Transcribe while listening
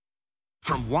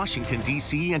From Washington,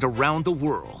 D.C. and around the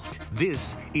world,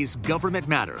 this is Government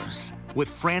Matters with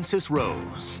Francis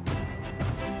Rose.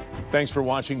 Thanks for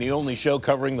watching the only show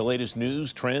covering the latest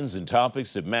news, trends, and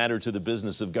topics that matter to the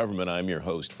business of government. I'm your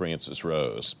host, Francis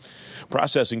Rose.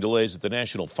 Processing delays at the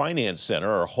National Finance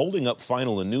Center are holding up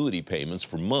final annuity payments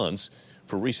for months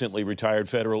for recently retired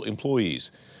federal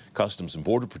employees. Customs and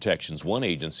Border Protection's one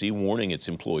agency warning its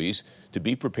employees to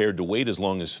be prepared to wait as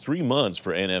long as 3 months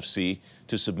for NFC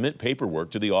to submit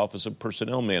paperwork to the Office of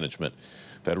Personnel Management.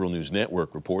 Federal News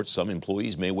Network reports some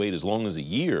employees may wait as long as a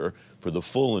year for the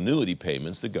full annuity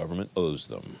payments the government owes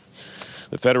them.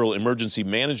 The Federal Emergency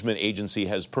Management Agency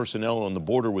has personnel on the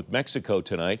border with Mexico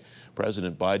tonight.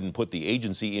 President Biden put the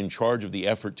agency in charge of the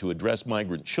effort to address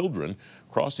migrant children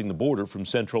crossing the border from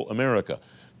Central America.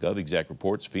 GovExec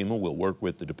reports FEMA will work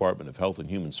with the Department of Health and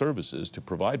Human Services to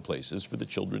provide places for the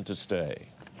children to stay.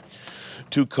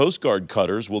 2 Coast Guard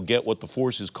cutters will get what the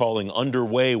force is calling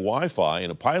underway Wi-Fi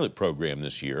in a pilot program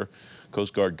this year.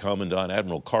 Coast Guard Commandant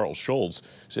Admiral Carl Schultz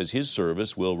says his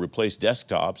service will replace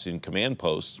desktops in command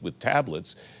posts with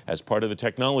tablets as part of a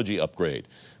technology upgrade.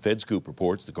 FedScoop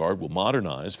reports the Guard will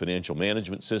modernize financial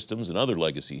management systems and other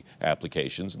legacy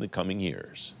applications in the coming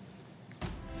years.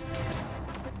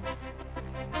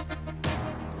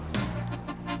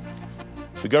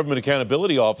 The Government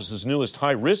Accountability Office's newest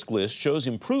high-risk list shows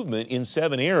improvement in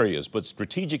 7 areas, but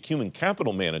strategic human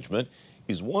capital management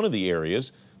is one of the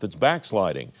areas that's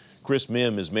backsliding. Chris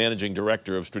Mihm is Managing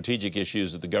Director of Strategic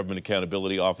Issues at the Government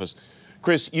Accountability Office.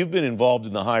 Chris, you've been involved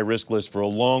in the high-risk list for a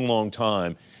long, long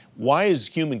time. Why is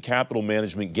human capital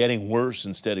management getting worse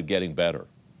instead of getting better?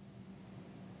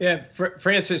 Yeah,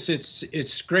 Francis,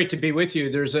 it's great to be with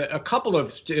you. There's a couple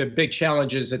of big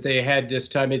challenges that they had this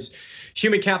time. It's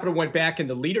human capital went back in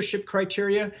the leadership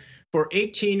criteria. For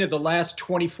 18 of the last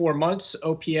 24 months,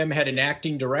 OPM had an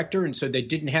acting director, and so they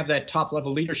didn't have that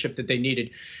top-level leadership that they needed.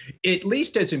 At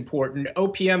least as important,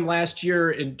 OPM last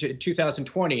year in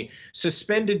 2020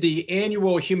 suspended the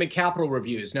annual human capital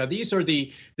reviews. Now, these are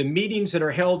the meetings that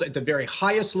are held at the very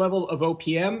highest level of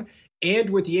OPM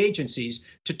and with the agencies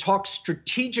to talk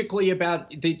strategically about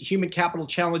the human capital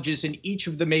challenges in each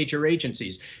of the major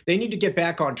agencies. They need to get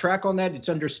back on track on that. It's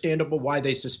understandable why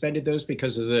they suspended those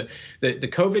because of the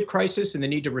COVID crisis, and they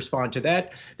need to respond to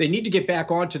that. They need to get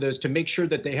back onto those to make sure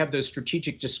that they have those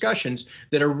strategic discussions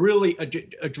that are really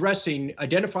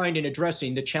identifying and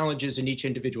addressing the challenges in each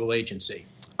individual agency.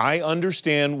 I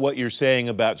understand what you're saying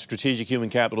about strategic human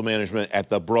capital management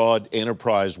at the broad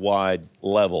enterprise-wide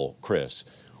level, Chris.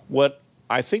 What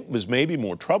I think was maybe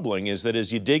more troubling is that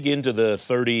as you dig into the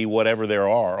 30 whatever there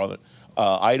are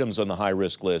items on the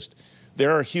high-risk list,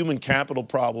 there are human capital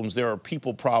problems, there are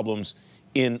people problems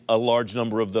in a large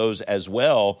number of those as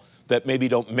well that maybe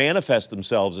don't manifest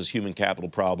themselves as human capital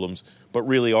problems, but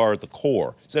really are at the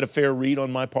core. Is that a fair read on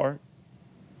my part?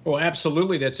 Well,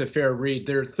 absolutely, that's a fair read.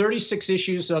 There are 36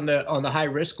 issues on the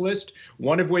high-risk list,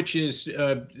 one of which is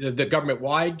the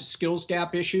government-wide skills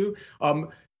gap issue.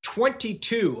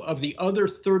 22 of the other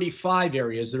 35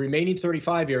 areas, the remaining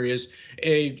 35 areas,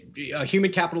 a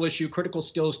human capital issue, critical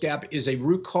skills gap is a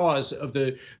root cause of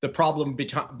the problem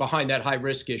behind that high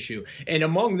risk issue. And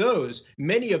among those,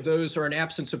 many of those are an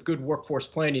absence of good workforce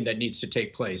planning that needs to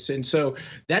take place. And so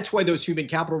that's why those human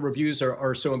capital reviews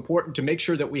are so important, to make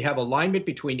sure that we have alignment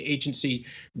between agency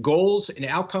goals and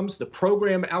outcomes, the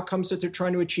program outcomes that they're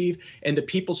trying to achieve, and the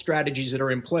people strategies that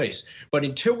are in place. But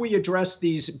until we address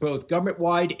these both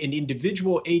government-wide and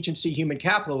individual agency human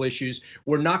capital issues,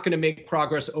 we're not going to make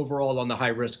progress overall on the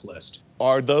high-risk list.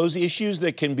 Are those issues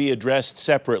that can be addressed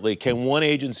separately? Can one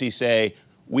agency say,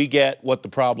 we get what the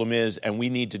problem is and we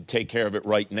need to take care of it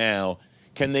right now?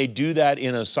 Can they do that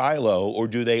in a silo, or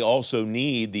do they also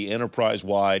need the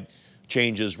enterprise-wide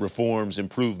changes, reforms,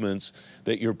 improvements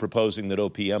that you're proposing that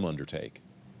OPM undertake?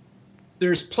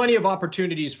 There's plenty of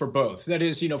opportunities for both. That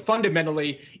is,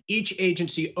 fundamentally, each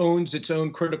agency owns its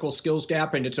own critical skills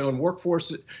gap and its own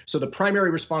workforce. So the primary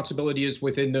responsibility is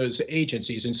within those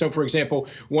agencies. And so, for example,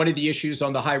 one of the issues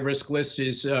on the high-risk list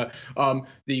is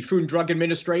the Food and Drug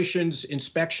Administration's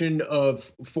inspection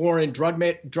of foreign drug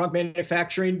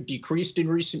manufacturing decreased in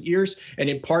recent years,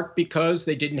 and in part because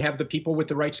they didn't have the people with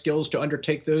the right skills to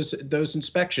undertake those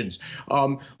inspections.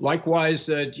 Likewise,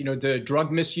 the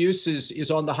drug misuse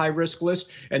is on the high-risk list.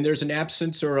 specialists, and there's an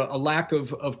absence or a lack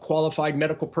of qualified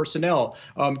medical personnel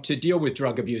to deal with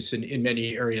drug abuse in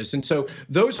many areas. And so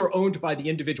those are owned by the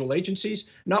individual agencies.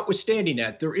 Notwithstanding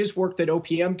that, there is work that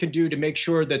OPM can do to make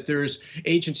sure that there's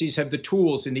agencies have the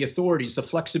tools and the authorities, the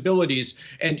flexibilities,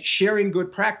 and sharing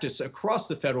good practice across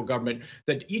the federal government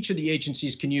that each of the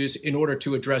agencies can use in order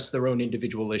to address their own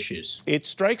individual issues. It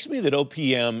strikes me that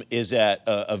OPM is at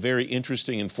a very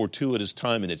interesting and fortuitous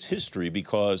time in its history,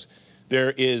 because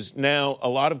there is now a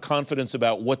lot of confidence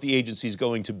about what the agency is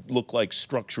going to look like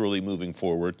structurally moving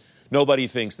forward. Nobody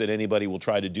thinks that anybody will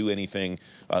try to do anything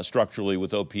structurally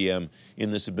with OPM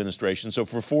in this administration. So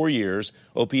for 4 years,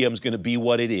 OPM is going to be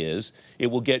what it is. It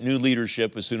will get new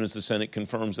leadership as soon as the Senate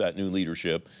confirms that new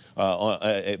leadership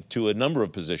to a number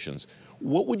of positions.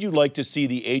 What would you like to see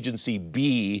the agency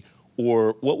be,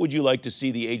 or what would you like to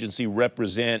see the agency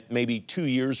represent maybe 2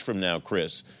 years from now,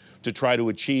 Chris, to try to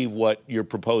achieve what you're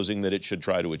proposing that it should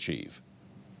try to achieve?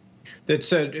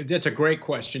 That's a great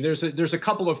question. There's a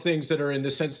couple of things that are in the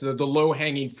sense of the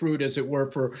low-hanging fruit, as it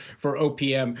were, for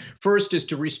OPM. First is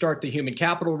to restart the human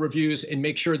capital reviews and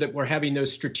make sure that we're having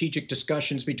those strategic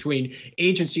discussions between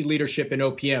agency leadership and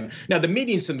OPM. Now, the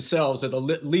meetings themselves are the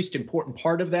least important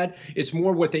part of that. It's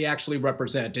more what they actually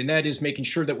represent, and that is making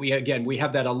sure that we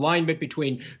have that alignment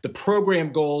between the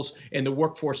program goals and the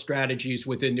workforce strategies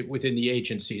within the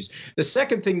agencies. The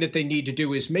second thing that they need to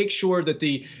do is make sure that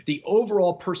the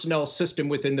overall personnel system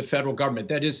within the federal government,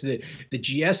 that is the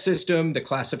GS system, the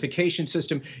classification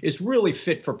system, is really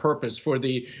fit for purpose for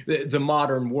the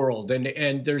modern world.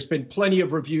 And there's been plenty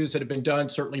of reviews that have been done,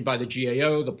 certainly by the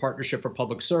GAO, the Partnership for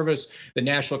Public Service, the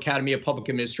National Academy of Public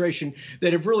Administration,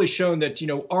 that have really shown that,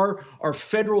 our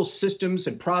federal systems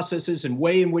and processes and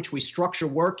way in which we structure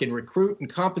work and recruit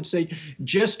and compensate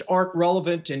just aren't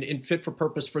relevant and fit for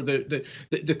purpose for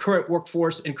the current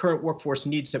workforce and current workforce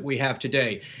needs that we have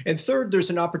today. And third, there's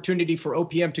an opportunity for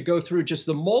OPM to go through just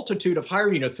the multitude of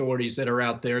hiring authorities that are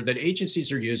out there that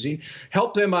agencies are using,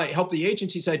 help the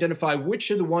agencies identify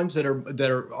which are the ones that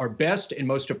are best and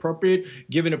most appropriate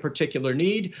given a particular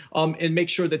need, and make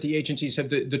sure that the agencies have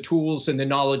the tools and the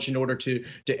knowledge in order to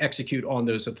execute on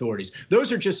those authorities.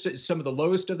 Those are just some of the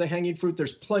lowest of the hanging fruit.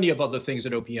 There's plenty of other things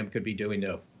that OPM could be doing,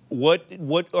 though. What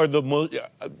are the most?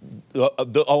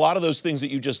 A lot of those things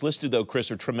that you just listed, though, Chris,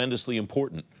 are tremendously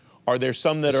important. Are there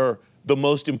some that are the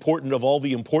most important of all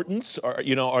the importance?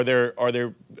 Are there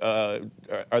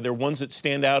ones that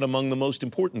stand out among the most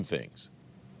important things?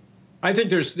 I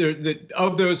think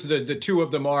the two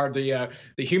of them are the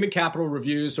human capital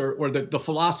reviews or the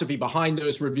philosophy behind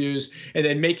those reviews, and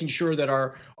then making sure that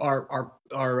our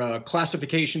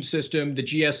classification system, the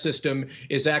GS system,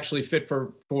 is actually fit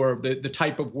for the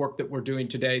type of work that we're doing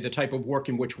today, the type of work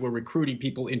in which we're recruiting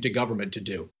people into government to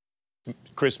do.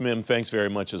 Chris Mihm, thanks very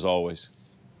much as always.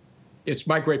 It's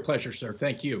my great pleasure, sir.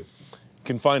 Thank you. You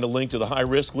can find a link to the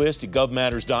high-risk list at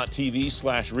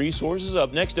govmatters.tv/resources.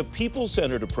 Up next, a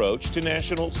people-centered approach to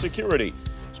national security.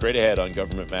 Straight ahead on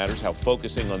Government Matters, how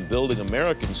focusing on building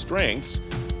American strengths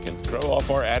can throw off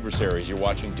our adversaries. You're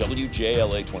watching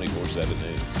WJLA 24/7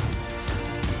 News.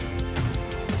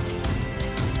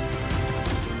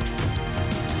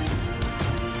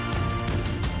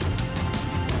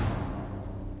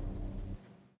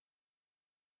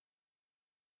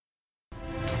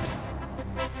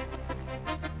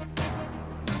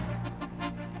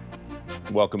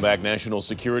 Welcome back. National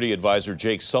Security Advisor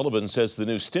Jake Sullivan says the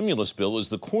new stimulus bill is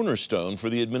the cornerstone for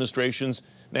the administration's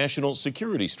national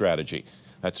security strategy.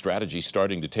 That strategy is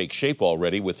starting to take shape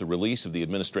already with the release of the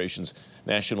administration's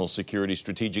national security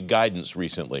strategic guidance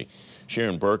recently.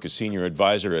 Sharon Burke is senior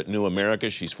advisor at New America.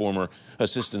 She's former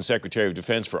Assistant Secretary of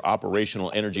Defense for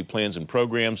Operational Energy Plans and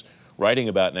Programs, writing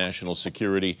about national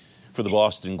security for the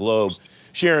Boston Globe.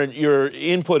 Sharon, your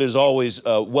input is always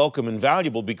welcome and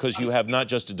valuable because you have not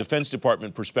just a Defense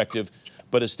Department perspective,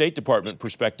 but a State Department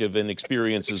perspective and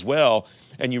experience as well.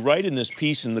 And you write in this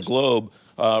piece in the Globe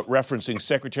referencing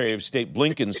Secretary of State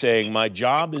Blinken saying, "My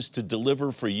job is to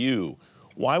deliver for you."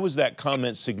 Why was that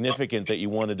comment significant that you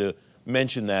wanted to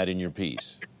mention that in your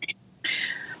piece?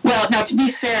 Well, now, to be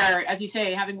fair, as you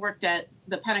say, having worked at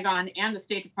the Pentagon and the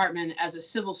State Department as a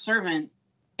civil servant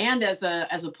and as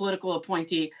a political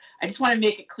appointee, I just want to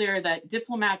make it clear that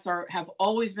diplomats have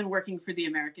always been working for the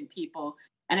American people.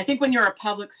 And I think when you're a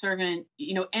public servant,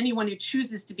 anyone who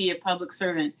chooses to be a public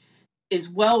servant is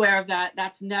well aware of that.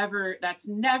 That's never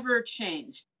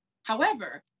changed.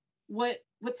 However, what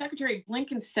Secretary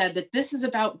Blinken said, that this is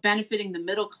about benefiting the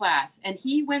middle class, and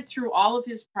he went through all of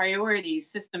his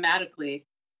priorities systematically,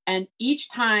 and each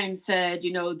time said,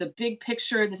 the big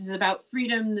picture, this is about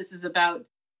freedom, this is about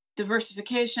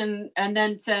diversification, and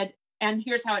then said, and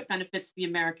here's how it benefits the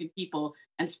American people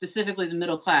and specifically the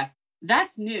middle class.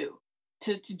 That's new.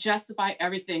 To justify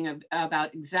everything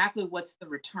about exactly what's the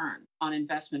return on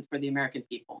investment for the American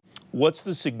people. What's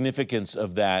the significance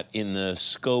of that in the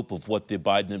scope of what the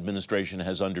Biden administration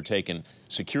has undertaken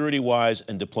security-wise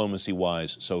and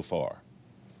diplomacy-wise so far?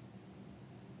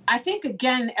 I think,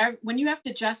 again, when you have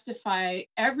to justify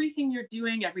everything you're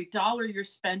doing, every dollar you're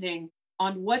spending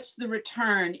on what's the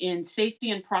return in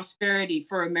safety and prosperity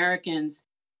for Americans,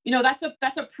 that's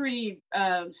a pretty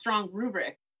strong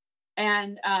rubric.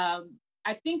 And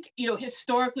I think,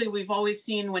 historically, we've always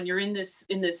seen when you're in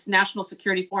this national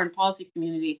security foreign policy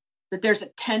community that there's a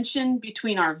tension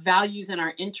between our values and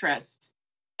our interests.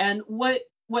 And what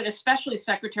especially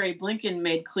Secretary Blinken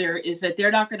made clear is that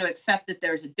they're not going to accept that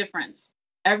there's a difference.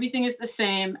 Everything is the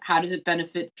same. How does it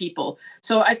benefit people?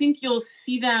 So I think you'll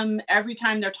see them every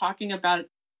time they're talking about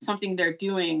something they're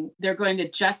doing, they're going to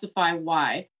justify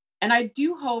why. And I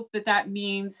do hope that that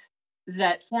means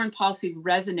that foreign policy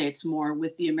resonates more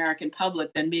with the American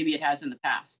public than maybe it has in the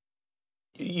past.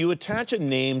 You attach a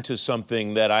name to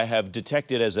something that I have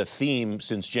detected as a theme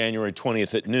since January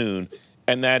 20th at noon,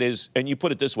 and that is, and you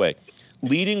put it this way,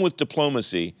 leading with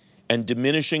diplomacy and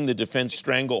diminishing the defense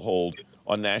stranglehold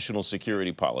on national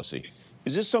security policy.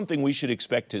 Is this something we should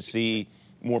expect to see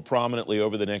more prominently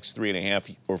over the next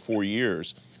 3.5 or 4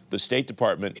 years? The State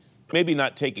Department maybe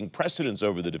not taking precedence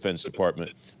over the Defense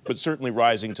Department, but certainly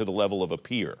rising to the level of a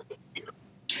peer.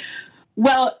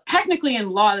 Well, technically in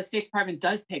law, the State Department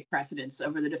does take precedence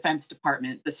over the Defense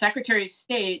Department. The Secretary of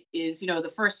State is,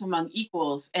 the first among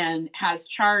equals and has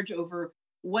charge over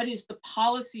what is the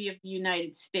policy of the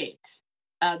United States.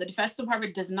 The Defense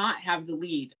Department does not have the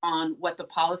lead on what the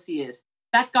policy is.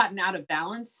 That's gotten out of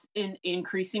balance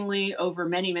increasingly over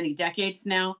many, many decades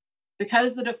now,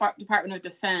 because the Department of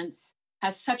Defense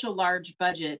has such a large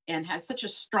budget and has such a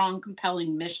strong,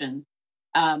 compelling mission.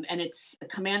 And it's a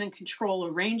command and control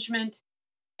arrangement,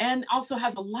 and also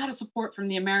has a lot of support from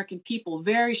the American people,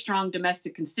 very strong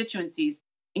domestic constituencies.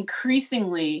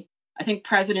 Increasingly, I think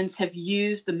presidents have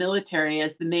used the military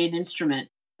as the main instrument,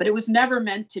 but it was never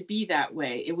meant to be that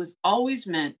way. It was always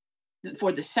meant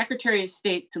for the Secretary of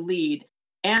State to lead.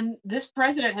 And this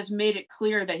president has made it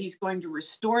clear that he's going to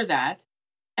restore that.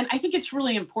 And I think it's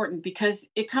really important because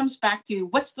it comes back to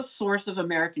what's the source of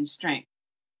American strength?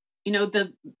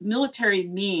 The military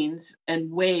means and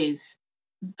ways,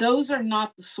 those are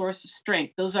not the source of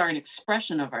strength. Those are an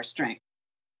expression of our strength.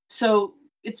 So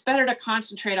it's better to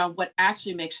concentrate on what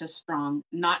actually makes us strong,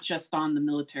 not just on the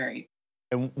military.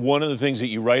 And one of the things that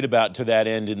you write about to that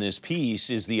end in this piece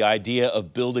is the idea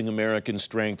of building American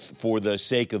strength for the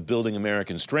sake of building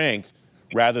American strength,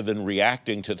 rather than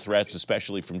reacting to threats,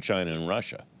 especially from China and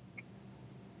Russia.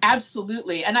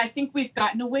 Absolutely. And I think we've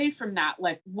gotten away from that.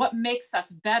 Like, what makes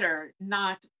us better,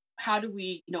 not how do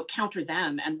we, counter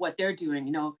them and what they're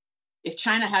doing. If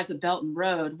China has a Belt and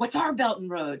Road, what's our Belt and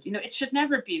Road? It should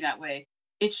never be that way.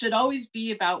 It should always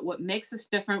be about what makes us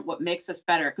different, what makes us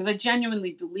better. Because I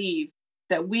genuinely believe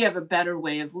that we have a better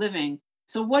way of living.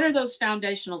 So what are those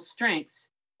foundational strengths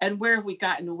and where have we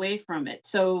gotten away from it?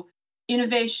 So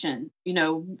innovation,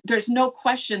 there's no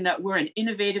question that we're an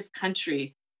innovative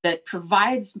country that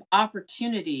provides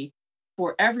opportunity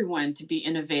for everyone to be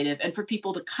innovative and for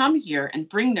people to come here and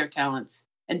bring their talents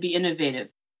and be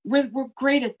innovative. We're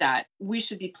great at that. We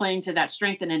should be playing to that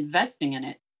strength and investing in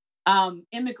it.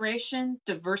 Immigration,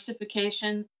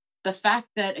 diversification, the fact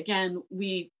that, again,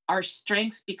 our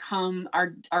strengths become,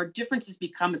 our differences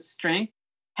become a strength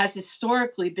has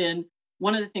historically been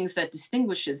one of the things that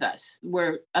distinguishes us,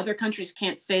 where other countries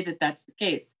can't say that that's the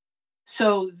case.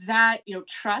 So that,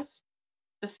 trust,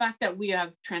 the fact that we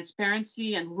have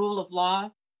transparency and rule of law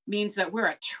means that we're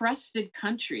a trusted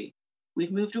country.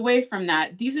 We've moved away from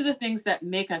that. These are the things that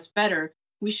make us better.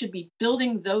 We should be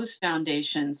building those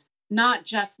foundations, not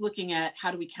just looking at how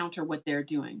do we counter what they're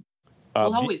doing.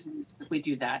 We'll always lose if we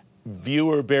do that.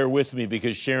 Viewer, bear with me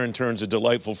because Sharon turns a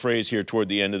delightful phrase here toward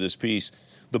the end of this piece.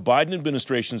 The Biden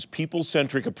administration's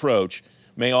people-centric approach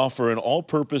may offer an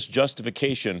all-purpose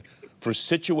justification for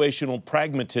situational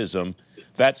pragmatism.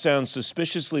 That sounds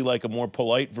suspiciously like a more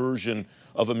polite version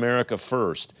of America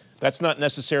First. That's not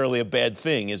necessarily a bad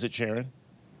thing, is it, Sharon?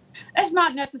 That's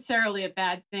not necessarily a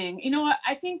bad thing.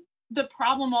 I think the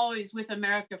problem always with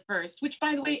America First, which,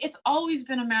 by the way, it's always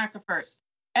been America First.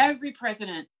 Every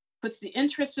president puts the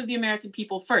interests of the American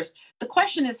people first. The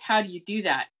question is, how do you do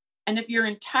that? And if your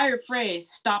entire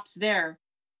phrase stops there,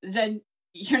 then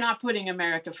you're not putting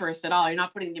America first at all. You're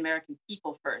not putting the American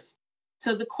people first.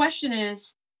 So the question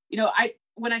is,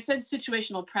 when I said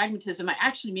situational pragmatism, I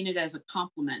actually mean it as a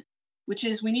compliment. which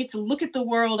is we need to look at the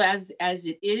world as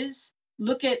it is,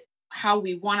 look at how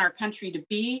we want our country to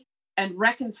be, and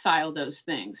reconcile those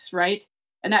things, right?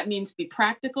 And that means be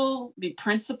practical, be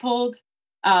principled,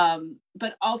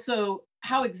 but also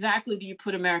how exactly do you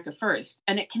put America first?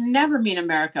 And it can never mean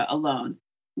America alone.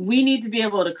 We need to be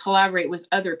able to collaborate with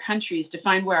other countries to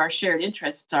find where our shared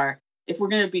interests are if we're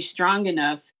going to be strong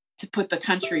enough to put the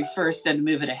country first and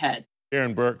move it ahead.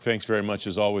 Sharon Burke, thanks very much.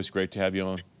 As always, great to have you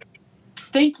on.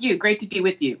 Thank you. Great to be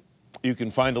with you. You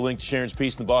can find a link to Sharon's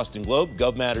piece in the Boston Globe,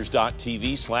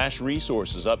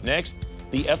 govmatters.tv/resources. Up next,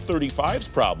 the F-35's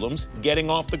problems getting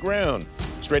off the ground.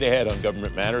 Straight ahead on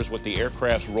Government Matters, what the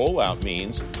aircraft's rollout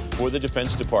means for the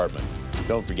Defense Department.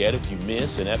 Don't forget, if you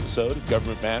miss an episode of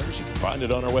Government Matters, you can find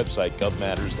it on our website,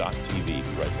 govmatters.tv. Be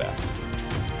right back.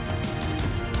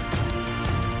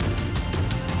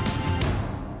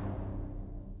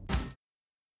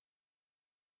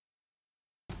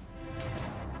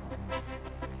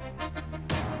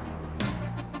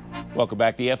 Welcome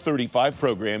back. The F-35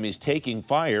 program is taking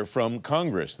fire from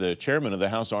Congress. The chairman of the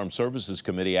House Armed Services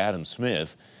Committee, Adam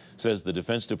Smith, says the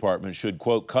Defense Department should,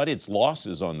 quote, cut its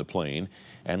losses on the plane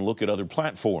and look at other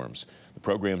platforms. The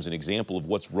program is an example of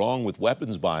what's wrong with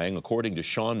weapons buying, according to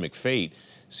Sean McFate,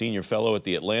 senior fellow at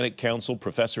the Atlantic Council,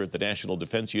 professor at the National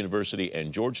Defense University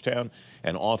and Georgetown,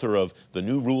 and author of The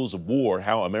New Rules of War,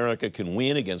 How America Can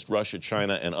Win Against Russia,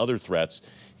 China, and Other Threats.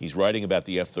 He's writing about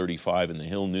the F-35 in the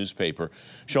Hill newspaper.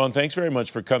 Sean, thanks very much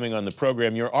for coming on the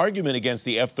program. Your argument against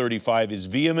the F-35 is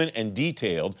vehement and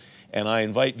detailed, and I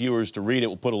invite viewers to read it.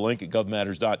 We'll put a link at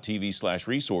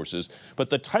govmatters.tv/resources.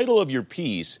 But the title of your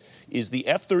piece is The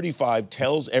F-35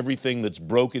 Tells Everything That's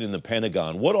Broken in the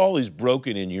Pentagon. What all is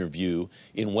broken, in your view,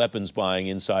 in weapons buying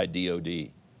inside DOD?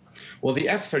 Well, the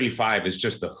F-35 is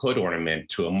just the hood ornament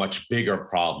to a much bigger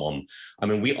problem. I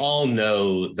mean, we all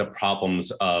know the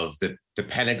problems of the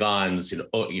Pentagon's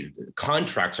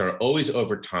contracts are always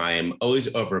over time,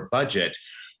 always over budget.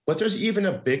 But there's even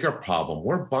a bigger problem.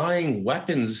 We're buying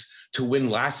weapons to win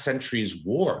last century's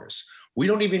wars. We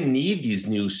don't even need these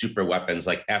new super weapons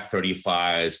like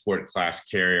F-35s, Ford-class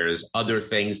carriers, other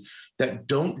things that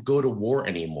don't go to war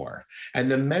anymore.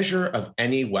 And the measure of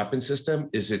any weapon system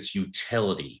is its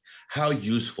utility, how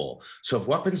useful. So if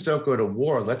weapons don't go to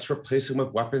war, let's replace them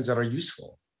with weapons that are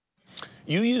useful.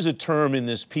 You use a term in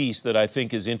this piece that I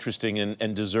think is interesting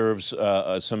and deserves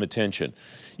some attention.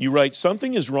 You write,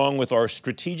 something is wrong with our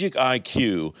strategic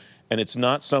IQ, and it's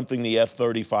not something the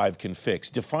F-35 can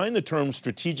fix. Define the term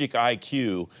strategic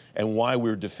IQ and why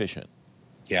we're deficient.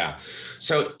 Yeah.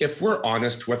 So if we're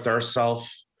honest with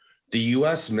ourselves, the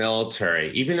U.S.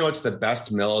 military, even though it's the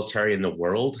best military in the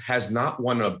world, has not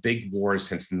won a big war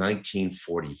since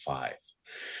 1945.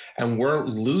 And we're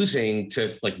losing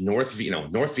to like North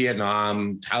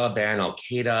Vietnam, Taliban,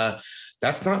 Al-Qaeda.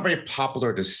 That's not very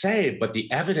popular to say, but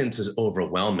the evidence is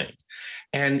overwhelming.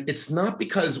 And it's not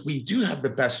because we do have the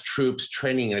best troops,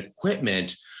 training, and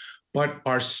equipment, but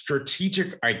our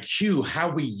strategic IQ, how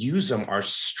we use them, our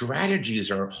strategies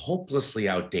are hopelessly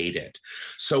outdated.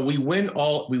 So we win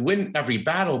every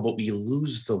battle, but we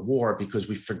lose the war because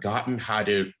we've forgotten how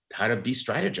to be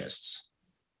strategists.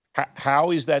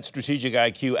 How is that strategic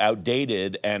IQ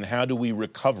outdated, and how do we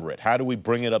recover it? How do we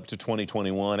bring it up to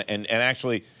 2021 and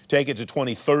actually take it to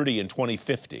 2030 and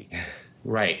 2050?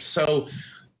 Right. So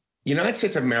United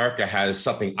States of America has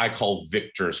something I call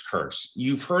victor's curse.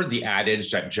 You've heard the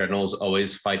adage that generals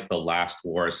always fight the last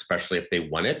war, especially if they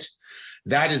won it.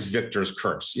 That is victor's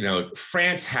curse.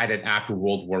 France had it after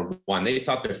World War I. They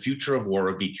thought the future of war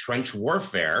would be trench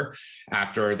warfare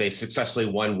after they successfully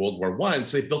won World War I,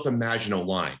 so they built a Maginot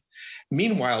Line.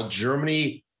 Meanwhile,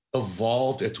 Germany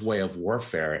evolved its way of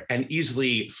warfare and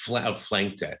easily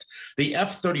outflanked it. The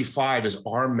F-35 is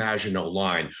our Maginot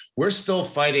Line. We're still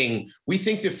fighting. We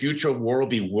think the future of war will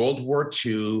be World War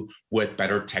II with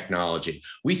better technology.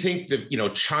 We think that,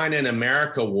 China and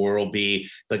America war will be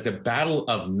like the Battle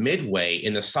of Midway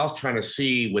in the South China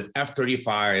Sea with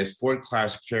F-35s,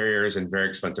 Ford-class carriers, and very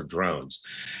expensive drones.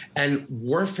 And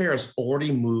warfare has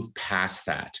already moved past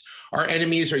that. Our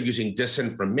enemies are using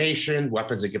disinformation,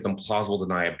 weapons that give them plausible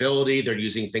deniability. They're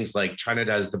using things like China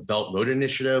does the Belt and Road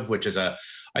Initiative, which is a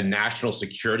national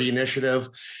security initiative.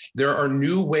 There are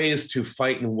new ways to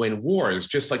fight and win wars,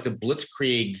 just like the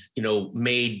Blitzkrieg,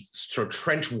 made sort of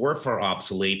trench warfare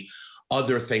obsolete.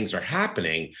 Other things are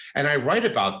happening. And I write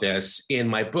about this in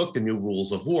my book, The New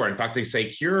Rules of War. In fact, they say,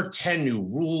 here are 10 new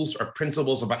rules or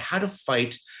principles about how to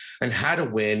fight and how to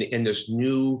win in this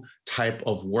new type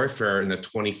of warfare in the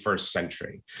 21st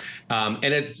century. And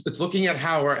it's looking at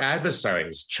how our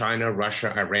adversaries, China,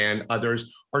 Russia, Iran,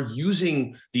 others, are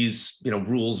using these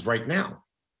rules right now.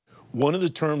 One of the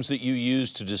terms that you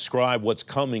use to describe what's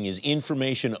coming is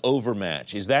information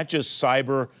overmatch. Is that just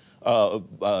cyber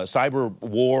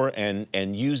war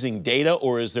and using data,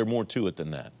 or is there more to it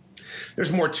than that?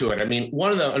 There's more to it. I mean,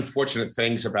 one of the unfortunate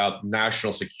things about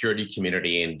national security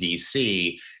community in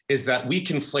DC is that we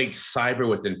conflate cyber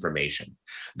with information.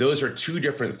 Those are two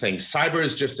different things. Cyber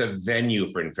is just a venue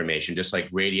for information, just like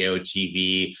radio,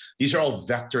 TV. These are all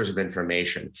vectors of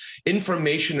information.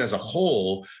 Information as a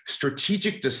whole,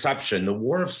 strategic deception, the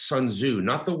war of Sun Tzu,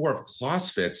 not the war of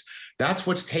Clausewitz, that's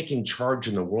what's taking charge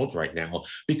in the world right now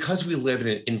because we live in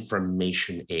an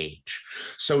information age.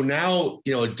 So now,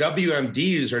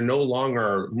 WMDs are no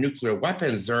longer nuclear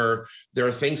weapons. There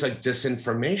are things like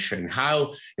disinformation,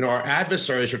 how, our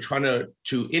adversaries are trying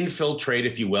to infiltrate,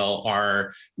 if you will,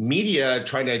 our media,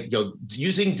 trying to,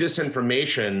 using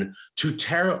disinformation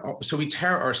so we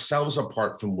tear ourselves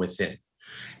apart from within.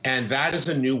 And that is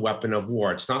a new weapon of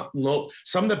war. It's not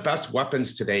some of the best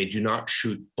weapons today do not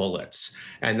shoot bullets.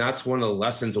 And that's one of the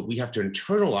lessons that we have to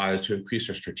internalize to increase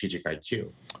our strategic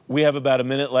IQ. We have about a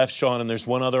minute left, Sean, and there's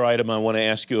one other item I want to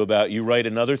ask you about. You write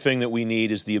another thing that we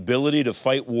need is the ability to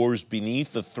fight wars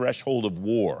beneath the threshold of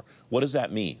war. What does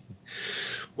that mean?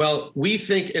 Well, we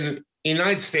think in the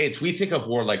United States, we think of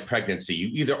war like pregnancy. You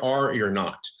either are or you're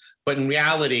not. But in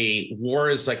reality,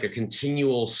 war is like a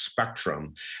continual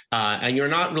spectrum, and you're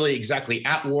not really exactly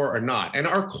at war or not. And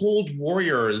our Cold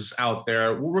Warriors out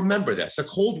there will remember this. The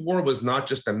Cold War was not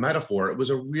just a metaphor. It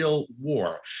was a real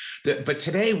war. But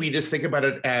today we just think about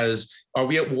it as, are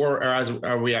we at war or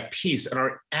are we at peace? And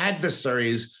our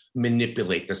adversaries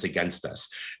manipulate this against us.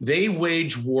 They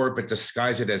wage war but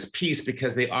disguise it as peace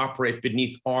because they operate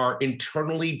beneath our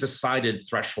internally decided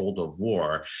threshold of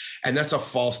war. And that's a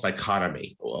false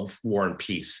dichotomy of war and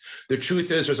peace. The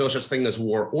truth is there's no such thing as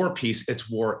war or peace. It's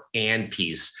war and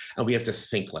peace. And we have to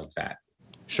think like that.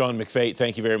 Sean McFate,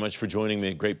 thank you very much for joining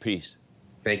me. Great piece.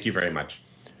 Thank you very much.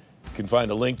 You can find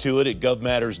a link to it at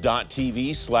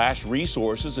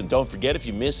govmatters.tv/resources. And don't forget, if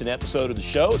you miss an episode of the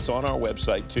show, it's on our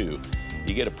website too.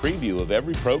 You get a preview of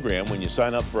every program when you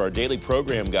sign up for our daily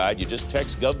program guide. You just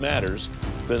text GovMatters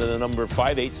to the number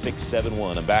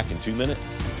 58671. I'm back in 2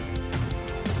 minutes.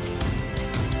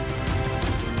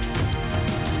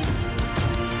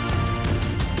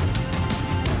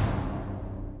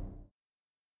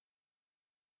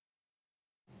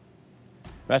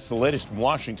 That's the latest from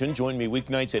Washington. Join me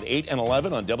weeknights at 8 and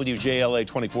 11 on WJLA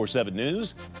 24/7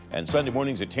 News and Sunday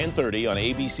mornings at 10:30 on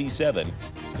ABC 7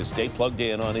 to stay plugged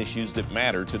in on issues that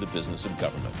matter to the business of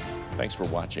government. Thanks for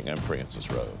watching. I'm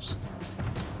Francis Rose.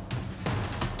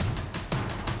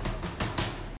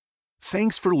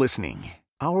 Thanks for listening.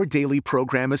 Our daily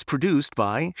program is produced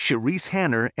by Sharice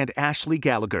Hanner and Ashley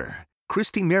Gallagher.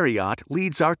 Christy Marriott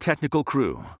leads our technical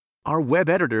crew. Our web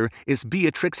editor is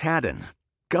Beatrix Haddon.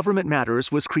 Government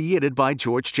Matters was created by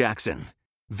George Jackson.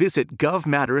 Visit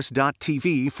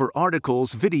govmatters.tv for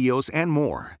articles, videos, and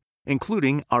more,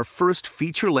 including our first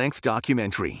feature-length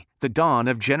documentary, The Dawn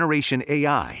of Generation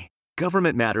AI.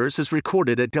 Government Matters is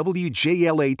recorded at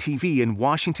WJLA-TV in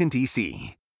Washington,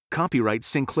 D.C. Copyright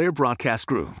Sinclair Broadcast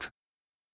Group.